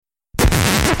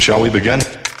Shall we begin?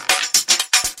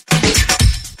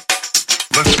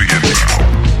 Let's begin now.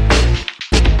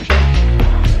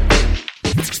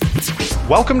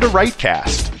 Welcome to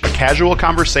WriteCast, a casual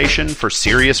conversation for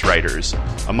serious writers,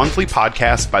 a monthly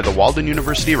podcast by the Walden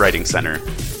University Writing Center.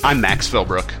 I'm Max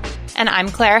Philbrook. And I'm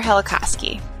Claire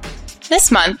Helikoski. This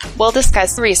month, we'll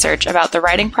discuss research about the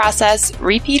writing process,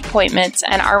 repeat appointments,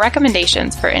 and our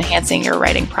recommendations for enhancing your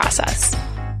writing process.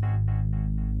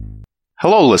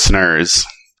 Hello, listeners.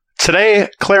 Today,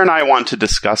 Claire and I want to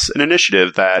discuss an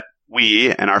initiative that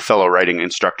we and our fellow writing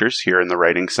instructors here in the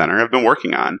Writing Center have been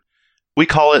working on. We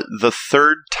call it the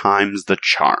third time's the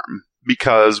charm,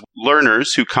 because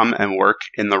learners who come and work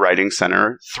in the Writing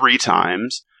Center 3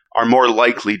 times are more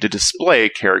likely to display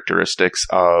characteristics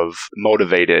of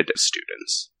motivated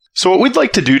students. So what we'd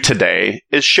like to do today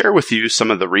is share with you some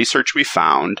of the research we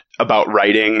found about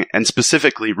writing and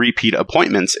specifically repeat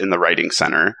appointments in the Writing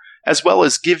Center, as well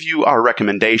as give you our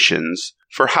recommendations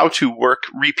for how to work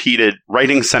repeated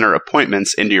Writing Center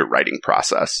appointments into your writing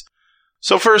process.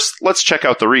 So first, let's check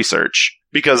out the research,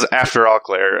 because after all,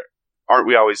 Claire, aren't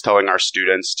we always telling our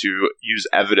students to use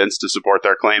evidence to support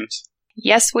their claims?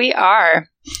 Yes, we are.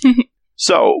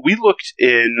 So we looked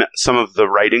in some of the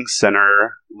Writing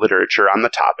Center literature on the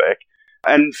topic.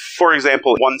 And for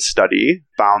example, one study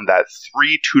found that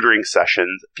 3 tutoring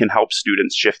sessions can help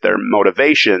students shift their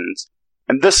motivations.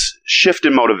 And this shift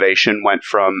in motivation went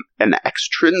from an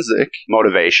extrinsic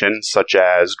motivation, such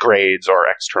as grades or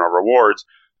external rewards,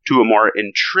 to a more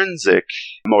intrinsic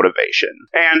motivation.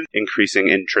 And increasing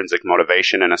intrinsic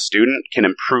motivation in a student can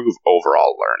improve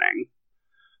overall learning.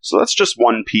 So that's just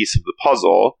one piece of the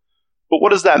puzzle. But what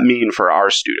does that mean for our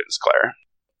students, Claire?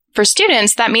 For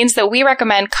students, that means that we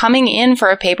recommend coming in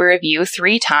for a paper review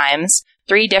 3 times,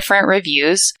 3 different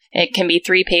reviews. It can be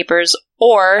 3 papers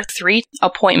or 3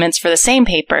 appointments for the same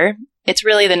paper. It's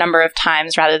really the number of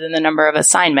times rather than the number of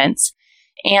assignments.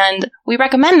 And we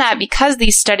recommend that because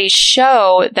these studies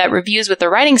show that reviews with the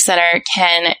Writing Center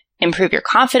can improve your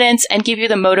confidence and give you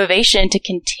the motivation to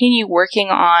continue working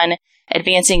on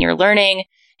advancing your learning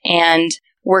and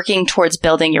working towards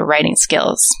building your writing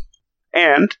skills.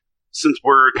 And since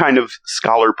we're kind of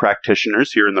scholar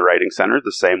practitioners here in the Writing Center,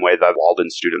 the same way that Walden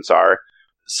students are,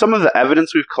 some of the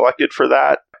evidence we've collected for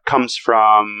that comes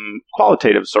from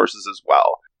qualitative sources as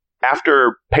well.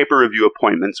 After paper review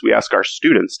appointments, we ask our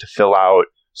students to fill out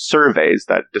surveys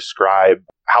that describe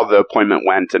how the appointment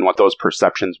went and what those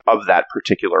perceptions of that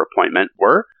particular appointment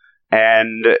were.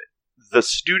 And the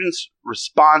students'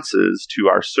 responses to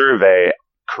our survey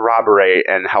corroborate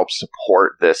and help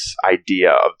support this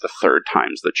idea of the third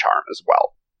time's the charm as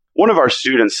well. One of our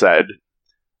students said,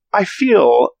 "I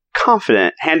feel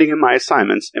confident handing in my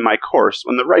assignments in my course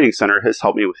when the Writing Center has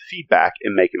helped me with feedback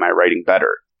in making my writing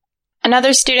better."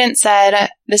 Another student said,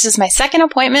 "This is my second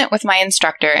appointment with my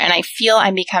instructor, and I feel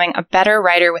I'm becoming a better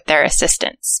writer with their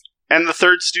assistance." And the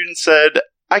third student said,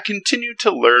 "I continue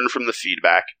to learn from the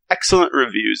feedback. Excellent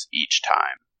reviews each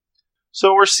time."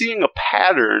 So we're seeing a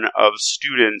pattern of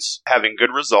students having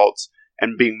good results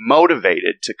and being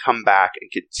motivated to come back and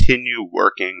continue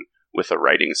working with a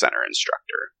Writing Center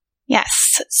instructor.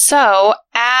 Yes. So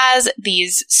as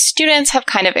these students have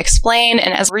kind of explained,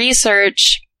 and as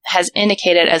research has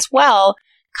indicated as well,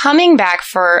 coming back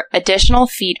for additional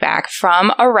feedback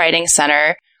from a Writing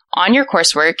Center on your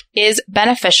coursework is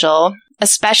beneficial,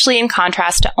 especially in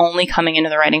contrast to only coming into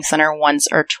the Writing Center once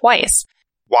or twice.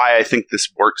 Why I think this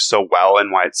works so well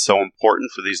and why it's so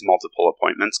important for these multiple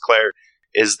appointments, Claire,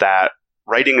 is that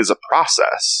writing is a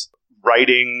process.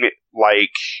 Writing, like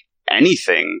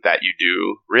anything that you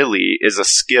do, really is a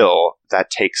skill that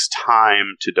takes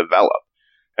time to develop.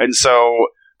 And so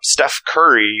Steph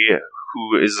Curry,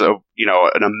 who is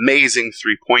an amazing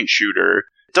 3-point shooter,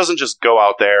 doesn't just go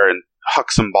out there and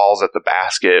huck some balls at the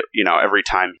basket, every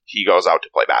time he goes out to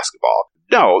play basketball.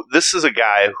 No, this is a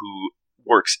guy who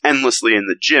works endlessly in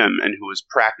the gym and who is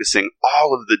practicing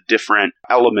all of the different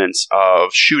elements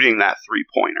of shooting that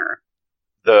 3-pointer.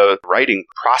 The writing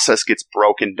process gets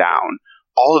broken down.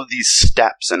 All of these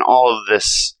steps and all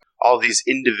of these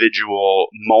individual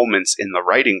moments in the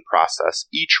writing process,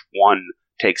 each one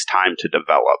takes time to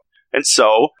develop. And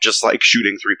so, just like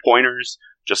shooting 3-pointers,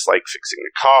 just like fixing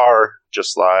a car,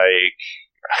 just like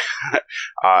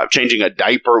changing a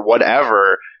diaper,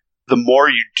 whatever, the more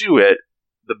you do it,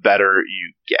 the better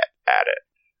you get at it.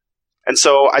 And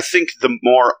so I think the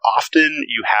more often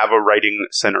you have a Writing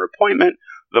Center appointment,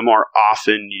 the more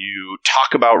often you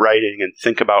talk about writing and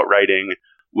think about writing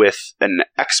with an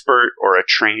expert or a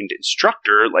trained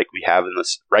instructor like we have in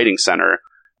this Writing Center,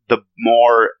 the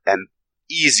more and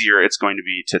easier it's going to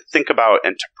be to think about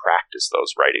and to practice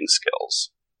those writing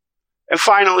skills. And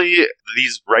finally,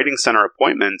 these Writing Center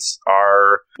appointments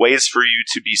are ways for you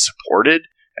to be supported,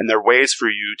 and they're ways for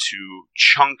you to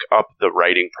chunk up the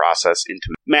writing process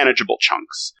into manageable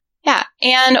chunks. Yeah.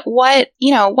 And what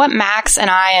Max and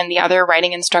I and the other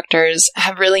writing instructors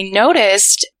have really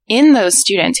noticed in those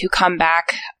students who come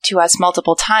back to us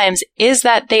multiple times is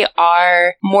that they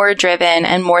are more driven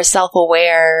and more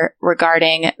self-aware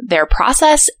regarding their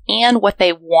process and what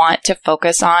they want to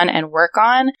focus on and work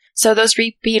on. So those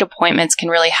repeat appointments can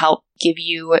really help give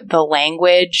you the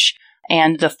language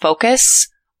and the focus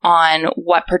on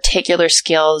what particular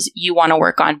skills you want to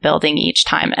work on building each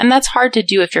time. And that's hard to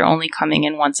do if you're only coming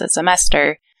in once a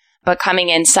semester. But coming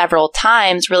in several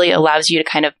times really allows you to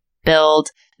kind of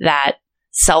build that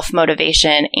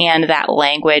self-motivation and that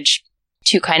language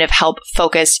to kind of help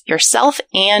focus yourself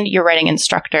and your writing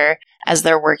instructor as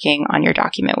they're working on your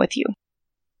document with you.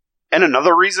 And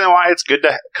another reason why it's good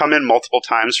to come in multiple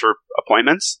times for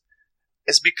appointments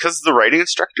is because the writing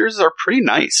instructors are pretty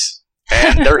nice.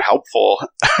 And they're helpful,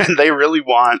 and they really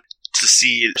want to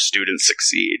see students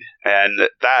succeed. And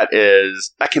that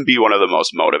can be one of the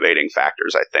most motivating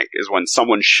factors, I think, is when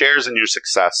someone shares in your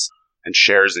success and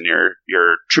shares in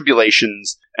your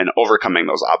tribulations and overcoming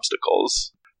those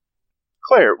obstacles.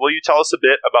 Claire, will you tell us a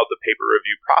bit about the paper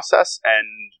review process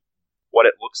and what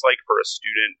it looks like for a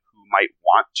student who might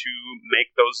want to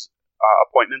make those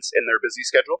appointments in their busy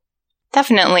schedule?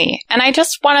 Definitely. And I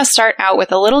just want to start out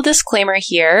with a little disclaimer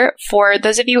here. For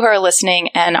those of you who are listening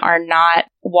and are not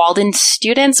Walden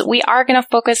students, we are going to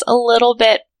focus a little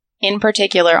bit in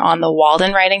particular on the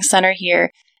Walden Writing Center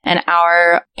here and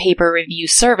our paper review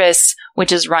service,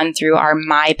 which is run through our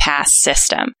MyPass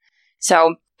system.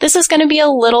 So this is going to be a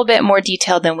little bit more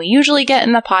detailed than we usually get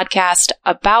in the podcast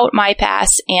about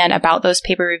MyPass and about those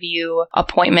paper review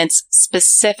appointments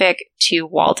specific to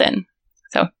Walden.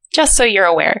 So just so you're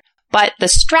aware. But the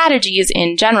strategies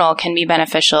in general can be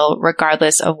beneficial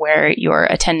regardless of where you're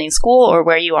attending school or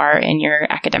where you are in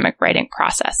your academic writing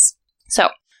process. So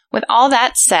with all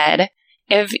that said,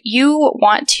 if you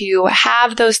want to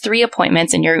have those 3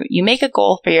 appointments and you make a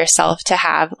goal for yourself to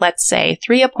have, let's say,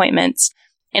 3 appointments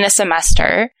in a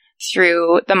semester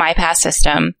through the MyPass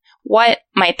system, what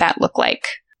might that look like?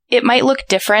 It might look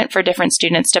different for different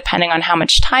students depending on how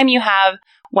much time you have,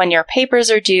 when your papers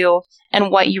are due,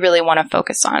 and what you really want to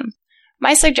focus on.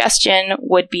 My suggestion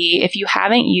would be, if you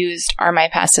haven't used our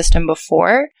MyPass system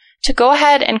before, to go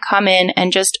ahead and come in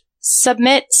and just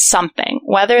submit something,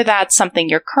 whether that's something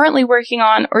you're currently working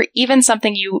on or even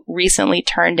something you recently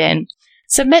turned in.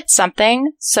 Submit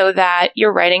something so that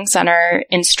your Writing Center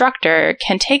instructor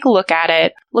can take a look at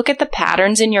it, look at the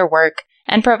patterns in your work,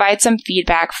 and provide some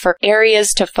feedback for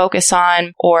areas to focus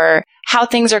on or how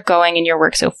things are going in your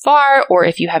work so far, or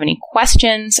if you have any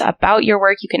questions about your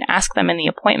work, you can ask them in the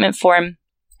appointment form.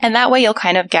 And that way you'll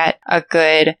kind of get a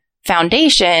good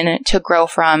foundation to grow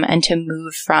from and to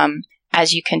move from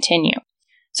as you continue.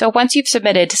 So once you've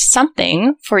submitted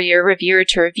something for your reviewer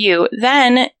to review,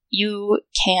 then you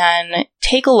can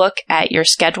take a look at your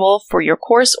schedule for your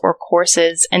course or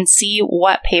courses and see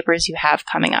what papers you have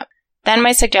coming up. Then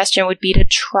my suggestion would be to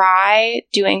try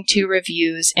doing 2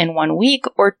 reviews in 1 week,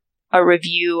 or a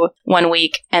review 1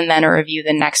 week and then a review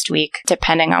the next week,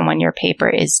 depending on when your paper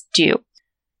is due.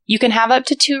 You can have up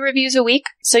to 2 reviews a week,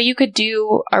 so you could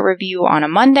do a review on a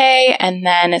Monday and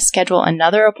then schedule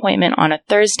another appointment on a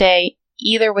Thursday,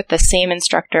 either with the same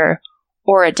instructor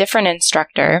or a different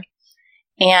instructor.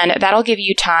 And that'll give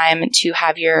you time to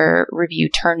have your review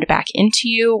turned back into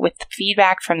you with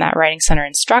feedback from that Writing Center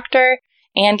instructor,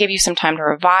 and give you some time to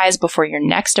revise before your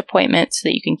next appointment so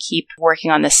that you can keep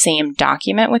working on the same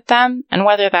document with them. And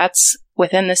whether that's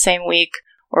within the same week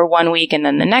or 1 week and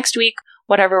then the next week,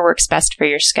 whatever works best for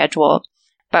your schedule.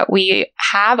 But we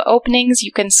have openings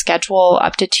you can schedule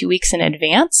up to 2 weeks in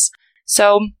advance.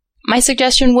 So my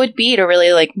suggestion would be to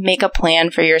really make a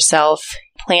plan for yourself,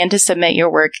 plan to submit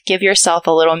your work, give yourself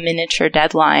a little miniature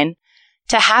deadline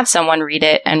to have someone read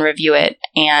it and review it,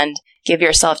 and give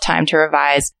yourself time to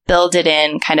revise, build it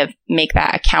in, kind of make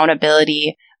that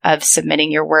accountability of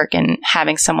submitting your work and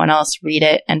having someone else read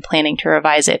it and planning to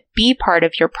revise it be part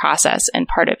of your process and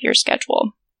part of your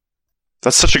schedule.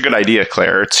 That's such a good idea,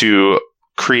 Claire, to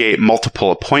create multiple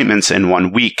appointments in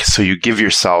 1 week so you give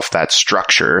yourself that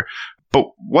structure. But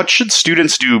what should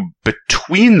students do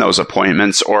between those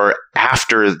appointments or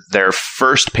after their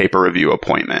first paper review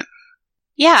appointment?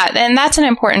 Yeah, and that's an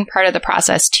important part of the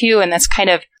process too, and that's kind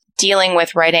of dealing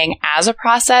with writing as a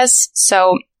process.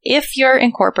 So if you're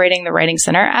incorporating the Writing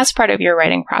Center as part of your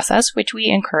writing process, which we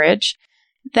encourage,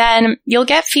 then you'll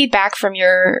get feedback from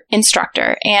your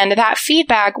instructor. And that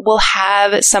feedback will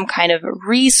have some kind of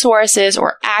resources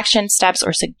or action steps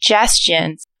or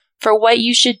suggestions for what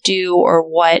you should do or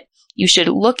what you should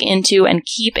look into and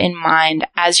keep in mind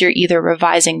as you're either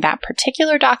revising that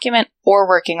particular document or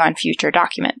working on future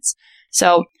documents.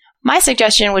 So my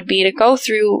suggestion would be to go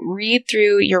through, read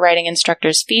through your writing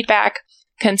instructor's feedback,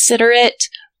 consider it,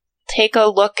 take a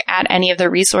look at any of the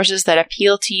resources that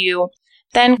appeal to you,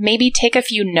 then maybe take a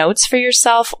few notes for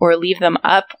yourself or leave them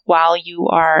up while you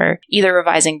are either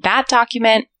revising that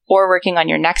document or working on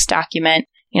your next document.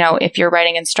 You know, if your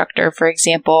writing instructor, for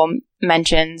example,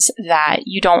 mentions that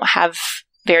you don't have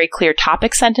very clear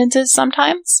topic sentences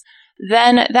sometimes,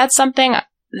 then that's something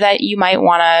that you might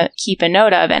want to keep a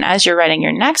note of. And as you're writing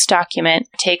your next document,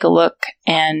 take a look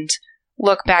and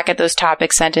look back at those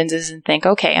topic sentences and think,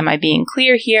 okay, am I being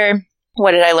clear here?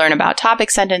 What did I learn about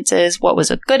topic sentences? What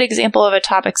was a good example of a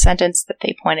topic sentence that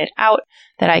they pointed out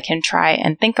that I can try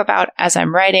and think about as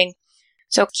I'm writing?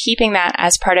 So keeping that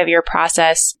as part of your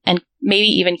process, and maybe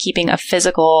even keeping a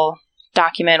physical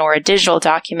document or a digital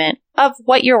document of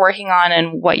what you're working on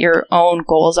and what your own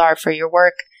goals are for your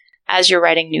work as you're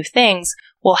writing new things,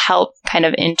 will help kind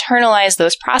of internalize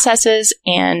those processes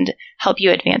and help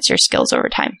you advance your skills over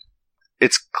time.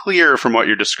 It's clear from what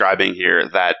you're describing here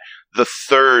that the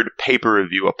third paper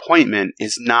review appointment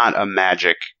is not a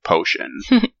magic potion.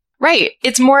 Right.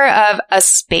 It's more of a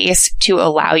space to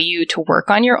allow you to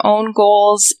work on your own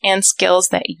goals and skills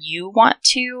that you want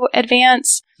to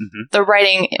advance. Mm-hmm. The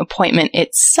writing appointment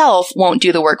itself won't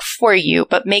do the work for you,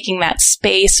 but making that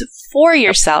space for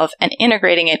yourself and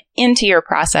integrating it into your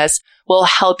process will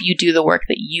help you do the work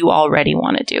that you already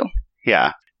want to do.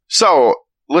 Yeah. So,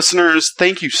 listeners,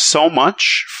 thank you so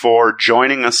much for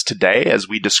joining us today as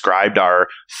we described our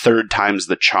Third Time's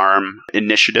the Charm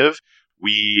initiative.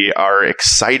 We are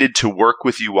excited to work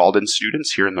with you Walden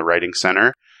students here in the Writing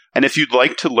Center. And if you'd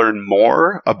like to learn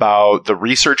more about the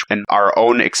research and our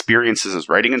own experiences as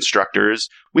writing instructors,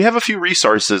 we have a few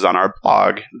resources on our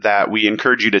blog that we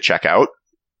encourage you to check out.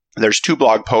 There's 2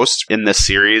 blog posts in this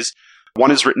series.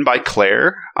 One is written by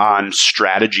Claire on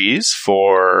strategies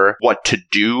for what to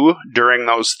do during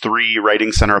those 3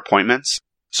 Writing Center appointments.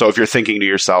 So if you're thinking to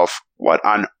yourself, what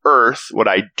on earth would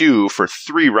I do for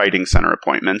 3 Writing Center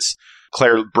appointments?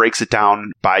 Claire breaks it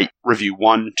down by review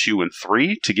 1, 2, and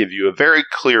 3 to give you a very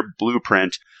clear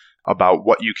blueprint about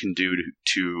what you can do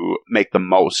to make the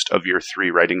most of your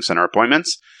 3 Writing Center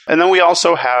appointments. And then we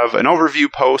also have an overview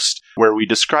post where we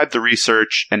describe the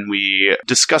research and we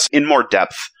discuss in more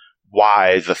depth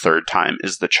why the third time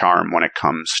is the charm when it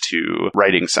comes to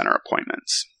Writing Center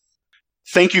appointments.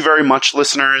 Thank you very much,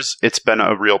 listeners. It's been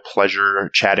a real pleasure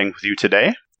chatting with you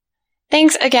today.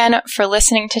 Thanks again for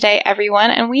listening today,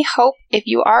 everyone, and we hope if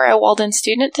you are a Walden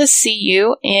student to see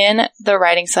you in the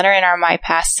Writing Center in our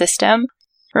MyPass system.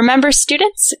 Remember,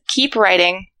 students, keep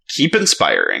writing. Keep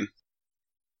inspiring.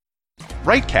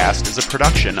 WriteCast is a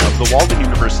production of the Walden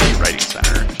University Writing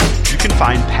Center. You can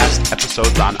find past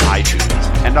episodes on iTunes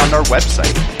and on our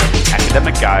website,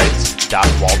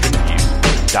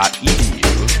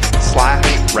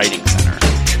 academicguides.waldeну.edu/writing center.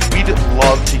 We'd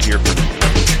love to hear from you.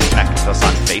 Connect with us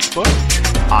on Facebook,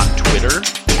 on Twitter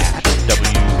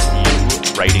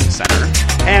 @WU Writing Center,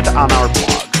 and on our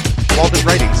blog,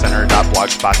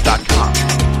 waldenwritingcenter.blogspot.com.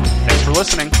 Thanks for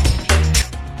listening.